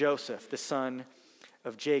is Joseph, the son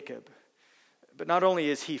of Jacob. But not only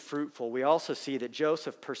is he fruitful, we also see that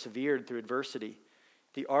Joseph persevered through adversity.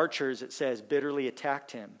 The archers, it says, bitterly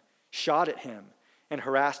attacked him, shot at him, and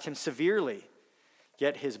harassed him severely.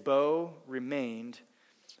 Yet his bow remained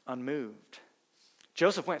unmoved.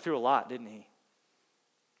 Joseph went through a lot, didn't he?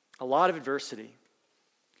 A lot of adversity.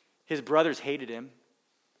 His brothers hated him,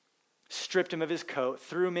 stripped him of his coat,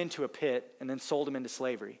 threw him into a pit, and then sold him into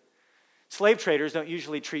slavery. Slave traders don't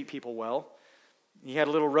usually treat people well. He had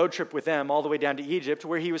a little road trip with them all the way down to Egypt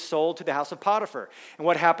where he was sold to the house of Potiphar. And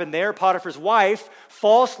what happened there? Potiphar's wife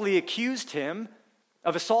falsely accused him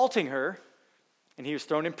of assaulting her, and he was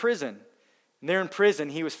thrown in prison. And there in prison,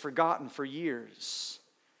 he was forgotten for years.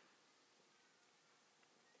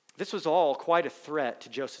 This was all quite a threat to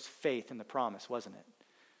Joseph's faith in the promise, wasn't it?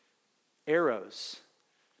 Arrows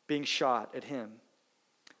being shot at him.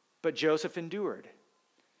 But Joseph endured.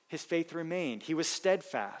 His faith remained. He was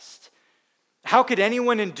steadfast. How could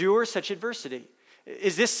anyone endure such adversity?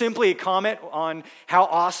 Is this simply a comment on how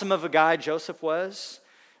awesome of a guy Joseph was?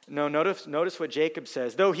 No, notice what Jacob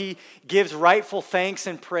says. Though he gives rightful thanks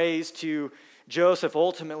and praise to Joseph,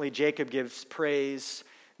 ultimately Jacob gives praise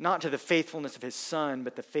not to the faithfulness of his son,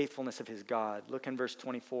 but the faithfulness of his God. Look in verse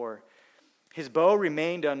 24. His bow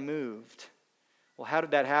remained unmoved. Well, how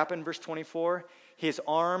did that happen? Verse 24. His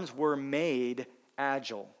arms were made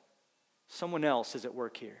agile. Someone else is at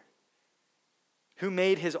work here. Who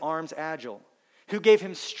made his arms agile? Who gave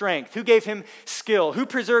him strength? Who gave him skill? Who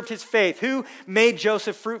preserved his faith? Who made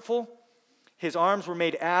Joseph fruitful? His arms were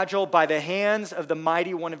made agile by the hands of the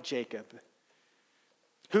mighty one of Jacob.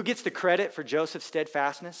 Who gets the credit for Joseph's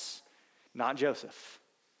steadfastness? Not Joseph.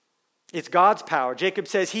 It's God's power. Jacob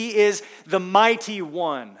says he is the mighty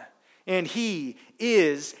one, and he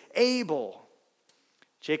is able.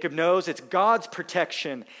 Jacob knows it's God's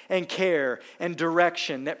protection and care and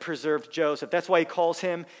direction that preserved Joseph. That's why he calls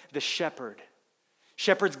him the shepherd.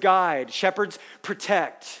 Shepherds guide, shepherds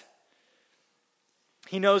protect.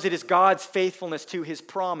 He knows it is God's faithfulness to his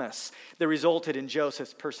promise that resulted in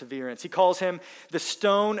Joseph's perseverance. He calls him the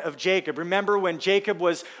stone of Jacob. Remember when Jacob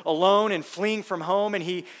was alone and fleeing from home, and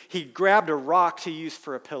he grabbed a rock to use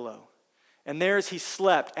for a pillow. And there as he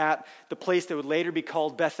slept at the place that would later be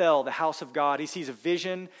called Bethel, the house of God, he sees a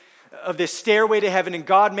vision of this stairway to heaven, and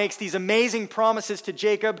God makes these amazing promises to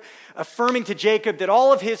Jacob, affirming to Jacob that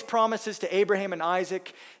all of his promises to Abraham and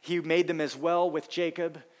Isaac, he made them as well with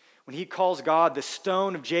Jacob. When he calls God the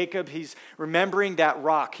stone of Jacob, he's remembering that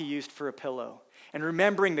rock he used for a pillow and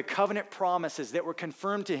remembering the covenant promises that were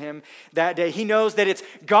confirmed to him that day. He knows that it's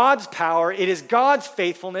God's power, it is God's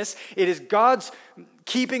faithfulness, it is God's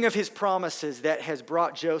keeping of his promises that has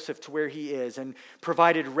brought Joseph to where he is and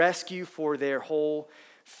provided rescue for their whole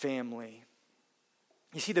family.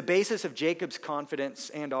 You see, the basis of Jacob's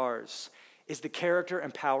confidence and ours is the character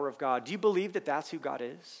and power of God. Do you believe that that's who God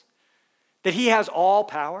is? That he has all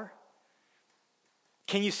power?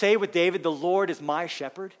 Can you say with David, the Lord is my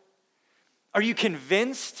shepherd? Are you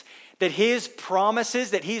convinced that his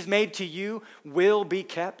promises that he's made to you will be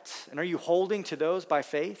kept? And are you holding to those by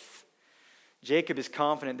faith? Jacob is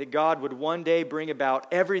confident that God would one day bring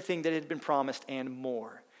about everything that had been promised and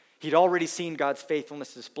more. He'd already seen God's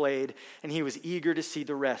faithfulness displayed, and he was eager to see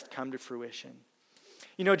the rest come to fruition.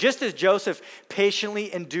 You know, just as Joseph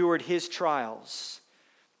patiently endured his trials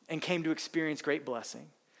and came to experience great blessing,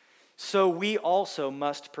 so we also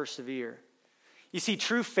must persevere. You see,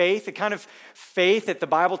 true faith, the kind of faith that the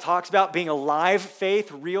Bible talks about, being a live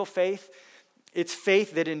faith, real faith, it's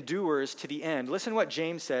faith that endures to the end. Listen to what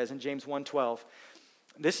James says in James 1:12.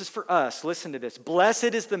 This is for us. Listen to this.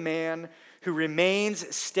 Blessed is the man who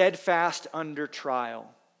remains steadfast under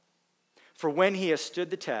trial. For when he has stood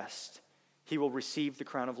the test, he will receive the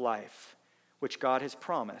crown of life, which God has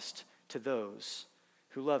promised to those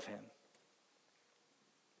who love him.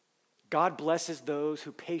 God blesses those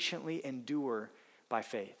who patiently endure by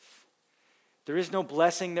faith. There is no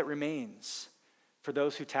blessing that remains for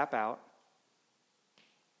those who tap out,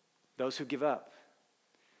 those who give up,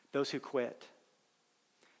 those who quit.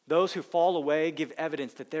 Those who fall away give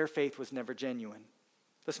evidence that their faith was never genuine.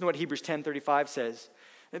 Listen to what Hebrews 10:35 says.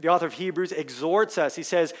 The author of Hebrews exhorts us. He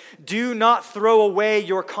says, do not throw away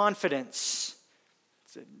your confidence.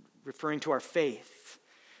 It's referring to our faith,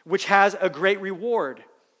 which has a great reward.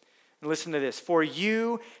 And listen to this. For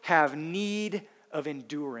you have need of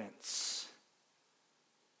endurance.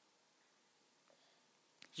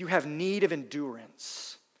 You have need of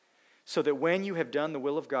endurance, so that when you have done the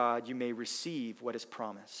will of God, you may receive what is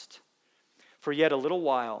promised. For yet a little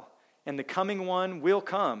while, and the coming one will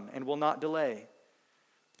come and will not delay.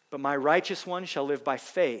 But my righteous one shall live by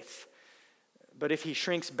faith. But if he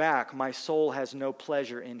shrinks back, my soul has no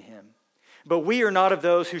pleasure in him. But we are not of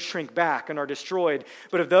those who shrink back and are destroyed,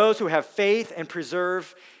 but of those who have faith and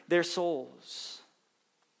preserve their souls.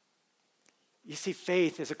 You see,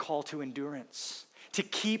 faith is a call to endurance, to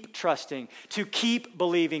keep trusting, to keep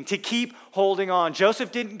believing, to keep holding on.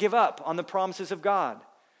 Joseph didn't give up on the promises of God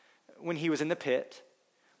when he was in the pit,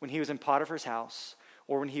 when he was in Potiphar's house,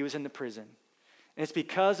 or when he was in the prison. And it's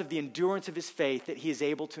because of the endurance of his faith that he is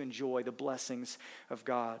able to enjoy the blessings of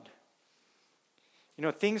God. You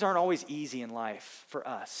know, things aren't always easy in life for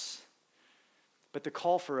us, but the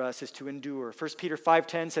call for us is to endure. 1 Peter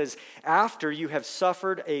 5:10 says, after you have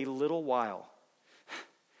suffered a little while.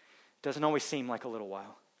 Doesn't always seem like a little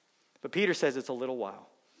while, but Peter says it's a little while.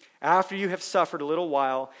 After you have suffered a little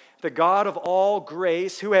while, the God of all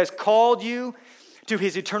grace, who has called you to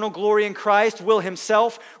his eternal glory in Christ, will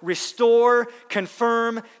himself restore,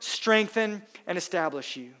 confirm, strengthen, and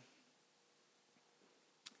establish you.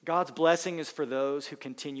 God's blessing is for those who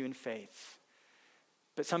continue in faith.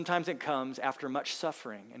 But sometimes it comes after much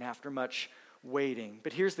suffering and after much waiting.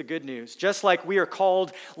 But here's the good news. Just like we are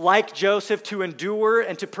called, like Joseph, to endure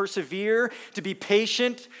and to persevere, to be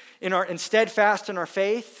patient and steadfast in our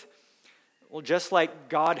faith, well, just like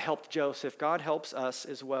God helped Joseph, God helps us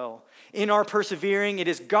as well. In our persevering, it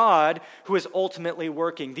is God who is ultimately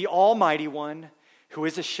working, the Almighty One who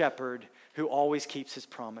is a shepherd who always keeps his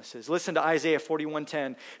promises. Listen to Isaiah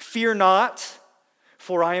 41:10. Fear not,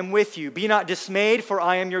 for I am with you. Be not dismayed, for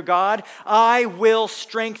I am your God. I will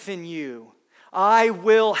strengthen you. I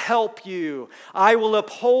will help you. I will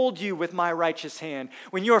uphold you with my righteous hand.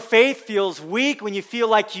 When your faith feels weak, when you feel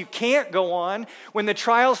like you can't go on, when the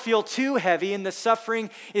trials feel too heavy and the suffering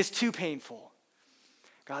is too painful,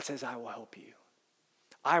 God says, I will help you.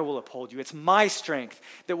 I will uphold you. It's my strength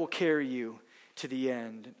that will carry you to the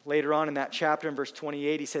end. Later on in that chapter, in verse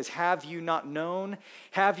 28, he says, have you not known?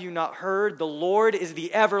 Have you not heard? The Lord is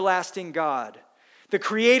the everlasting God, the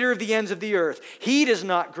creator of the ends of the earth. He does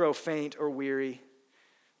not grow faint or weary.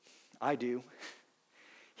 I do.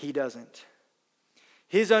 He doesn't.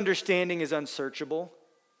 His understanding is unsearchable.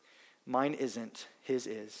 Mine isn't. His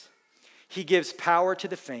is. He gives power to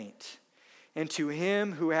the faint, and to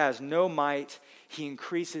him who has no might, he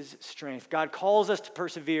increases strength. God calls us to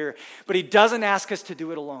persevere, but he doesn't ask us to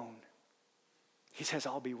do it alone. He says,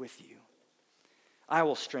 I'll be with you. I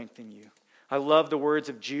will strengthen you. I love the words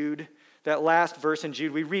of Jude. That last verse in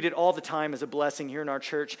Jude, we read it all the time as a blessing here in our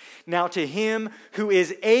church. Now to him who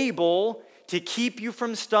is able to keep you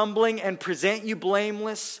from stumbling and present you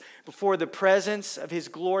blameless before the presence of his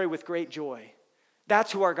glory with great joy.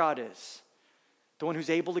 That's who our God is. The one who's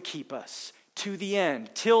able to keep us to the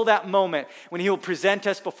end, till that moment when he will present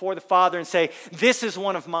us before the Father and say, this is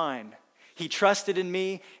one of mine. He trusted in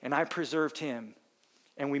me and I preserved him.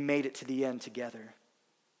 And we made it to the end together.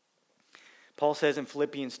 Paul says in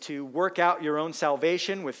Philippians 2, work out your own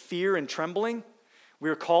salvation with fear and trembling. We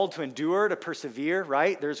are called to endure, to persevere,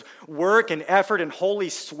 right? There's work and effort and holy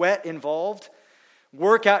sweat involved.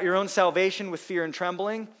 Work out your own salvation with fear and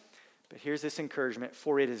trembling. But here's this encouragement,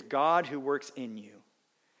 for it is God who works in you.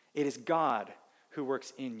 It is God who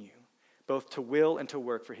works in you, both to will and to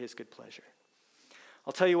work for his good pleasure.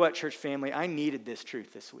 I'll tell you what, church family, I needed this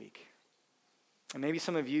truth this week. And maybe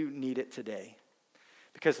some of you need it today.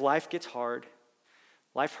 Because life gets hard,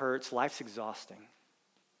 life hurts, life's exhausting.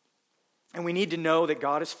 And we need to know that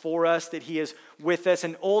God is for us, that he is with us,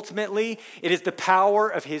 and ultimately, it is the power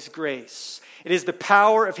of his grace. It is the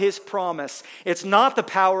power of his promise. It's not the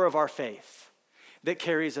power of our faith that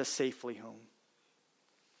carries us safely home.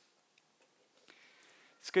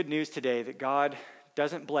 It's good news today that God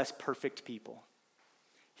doesn't bless perfect people.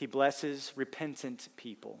 He blesses repentant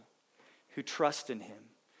people who trust in him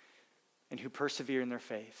and who persevere in their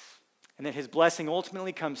faith. And that his blessing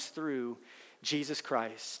ultimately comes through Jesus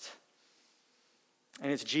Christ.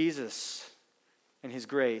 And it's Jesus and his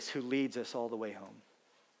grace who leads us all the way home.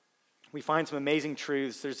 We find some amazing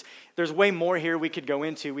truths. There's way more here we could go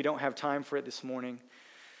into. We don't have time for it this morning.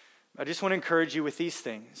 I just want to encourage you with these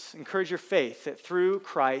things. Encourage your faith that through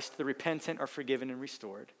Christ, the repentant are forgiven and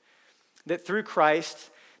restored. That through Christ,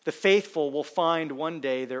 the faithful will find one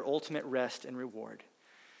day their ultimate rest and reward.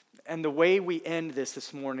 And the way we end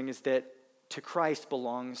this morning is that to Christ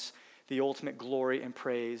belongs the ultimate glory and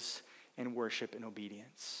praise and worship and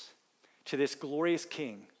obedience. To this glorious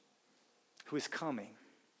King who is coming.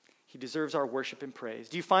 He deserves our worship and praise.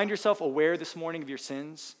 Do you find yourself aware this morning of your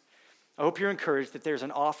sins? I hope you're encouraged that there's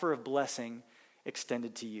an offer of blessing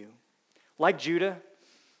extended to you. Like Judah,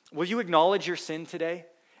 will you acknowledge your sin today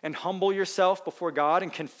and humble yourself before God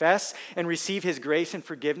and confess and receive his grace and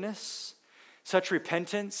forgiveness? Such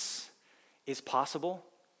repentance is possible,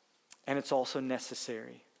 and it's also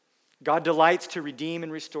necessary. God delights to redeem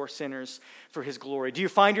and restore sinners for his glory. Do you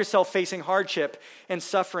find yourself facing hardship and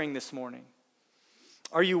suffering this morning?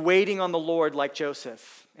 Are you waiting on the Lord like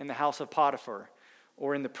Joseph in the house of Potiphar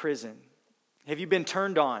or in the prison? Have you been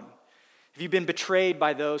turned on? Have you been betrayed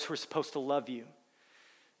by those who are supposed to love you?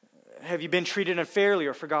 Have you been treated unfairly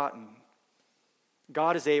or forgotten?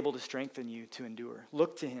 God is able to strengthen you to endure.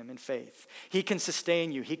 Look to him in faith. He can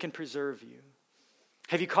sustain you. He can preserve you.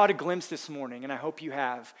 Have you caught a glimpse this morning, and I hope you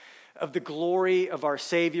have, of the glory of our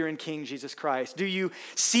Savior and King, Jesus Christ? Do you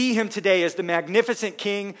see him today as the magnificent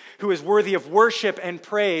King who is worthy of worship and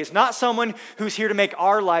praise? Not someone who's here to make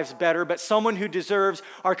our lives better, but someone who deserves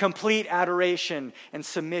our complete adoration and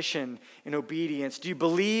submission and obedience. Do you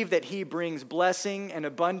believe that he brings blessing and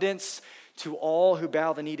abundance to all who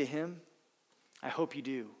bow the knee to him? I hope you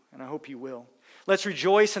do, and I hope you will. Let's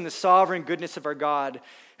rejoice in the sovereign goodness of our God,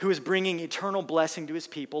 who is bringing eternal blessing to his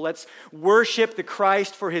people. Let's worship the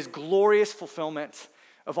Christ for his glorious fulfillment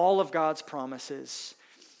of all of God's promises.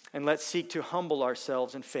 And let's seek to humble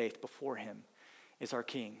ourselves in faith before him as our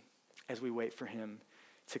King, as we wait for him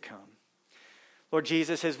to come. Lord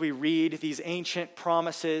Jesus, as we read these ancient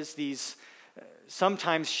promises, these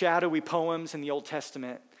sometimes shadowy poems in the Old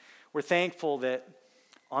Testament, we're thankful that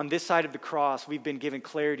on this side of the cross, we've been given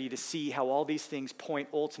clarity to see how all these things point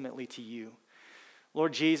ultimately to you.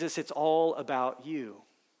 Lord Jesus, it's all about you.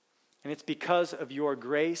 And it's because of your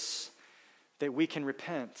grace that we can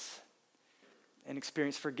repent and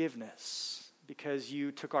experience forgiveness, because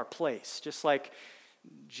you took our place. Just like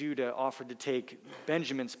Judah offered to take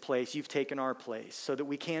Benjamin's place, you've taken our place so that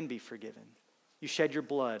we can be forgiven. You shed your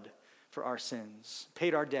blood for our sins,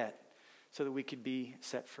 paid our debt so that we could be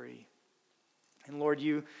set free. And Lord,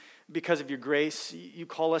 you, because of your grace, you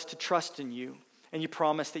call us to trust in you, and you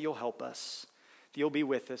promise that you'll help us, that you'll be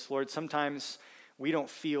with us. Lord, sometimes we don't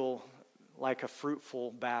feel like a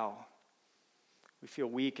fruitful bough. We feel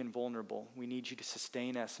weak and vulnerable. We need you to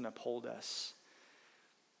sustain us and uphold us.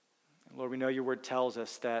 Lord, we know your word tells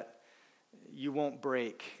us that you won't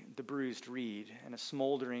break the bruised reed, and a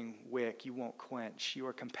smoldering wick you won't quench. You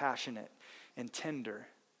are compassionate and tender.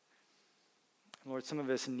 Lord, some of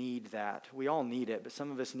us need that. We all need it, but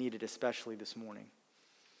some of us need it especially this morning.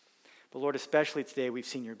 But Lord, especially today, we've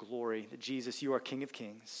seen your glory, that Jesus, you are King of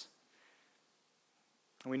Kings.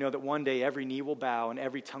 And we know that one day every knee will bow and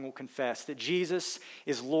every tongue will confess that Jesus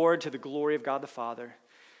is Lord to the glory of God the Father.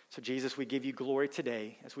 So Jesus, we give you glory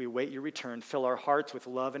today as we await your return. Fill our hearts with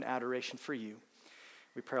love and adoration for you.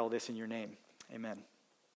 We pray all this in your name. Amen.